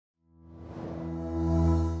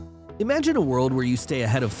Imagine a world where you stay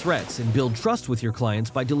ahead of threats and build trust with your clients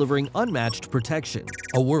by delivering unmatched protection.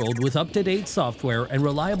 A world with up-to-date software and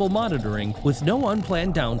reliable monitoring with no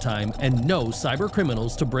unplanned downtime and no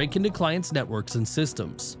cybercriminals to break into clients' networks and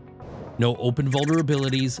systems. No open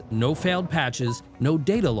vulnerabilities, no failed patches, no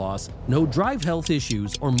data loss, no drive health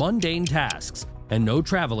issues or mundane tasks, and no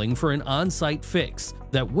traveling for an on-site fix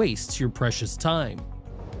that wastes your precious time.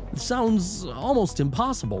 It sounds almost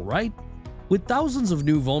impossible, right? With thousands of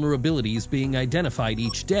new vulnerabilities being identified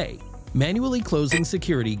each day, manually closing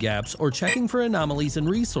security gaps or checking for anomalies in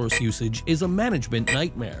resource usage is a management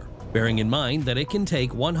nightmare. Bearing in mind that it can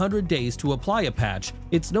take 100 days to apply a patch,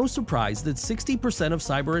 it's no surprise that 60% of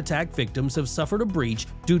cyber attack victims have suffered a breach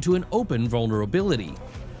due to an open vulnerability.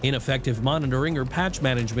 Ineffective monitoring or patch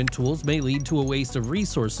management tools may lead to a waste of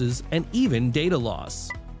resources and even data loss.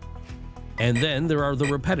 And then there are the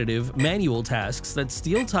repetitive, manual tasks that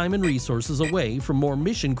steal time and resources away from more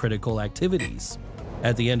mission-critical activities.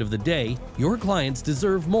 At the end of the day, your clients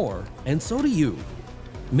deserve more, and so do you.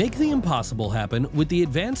 Make the impossible happen with the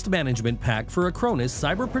Advanced Management Pack for Acronis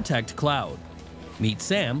Cyber Protect Cloud. Meet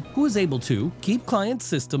Sam, who is able to keep client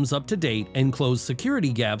systems up to date and close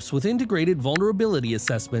security gaps with integrated vulnerability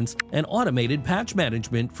assessments and automated patch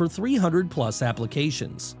management for 300+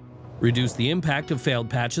 applications. Reduce the impact of failed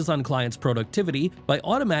patches on clients' productivity by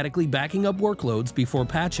automatically backing up workloads before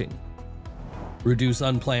patching. Reduce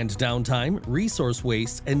unplanned downtime, resource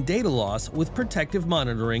waste, and data loss with protective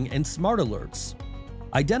monitoring and smart alerts.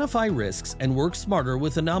 Identify risks and work smarter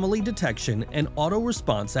with anomaly detection and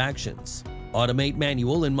auto-response actions. Automate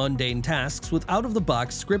manual and mundane tasks with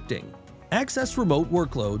out-of-the-box scripting. Access remote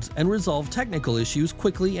workloads and resolve technical issues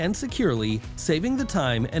quickly and securely, saving the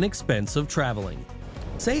time and expense of traveling.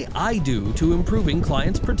 Say "I do" to improving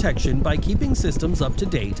clients' protection by keeping systems up to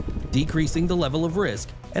date, decreasing the level of risk,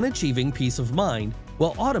 and achieving peace of mind,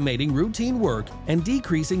 while automating routine work and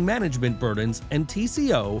decreasing management burdens and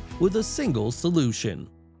TCO with a single solution.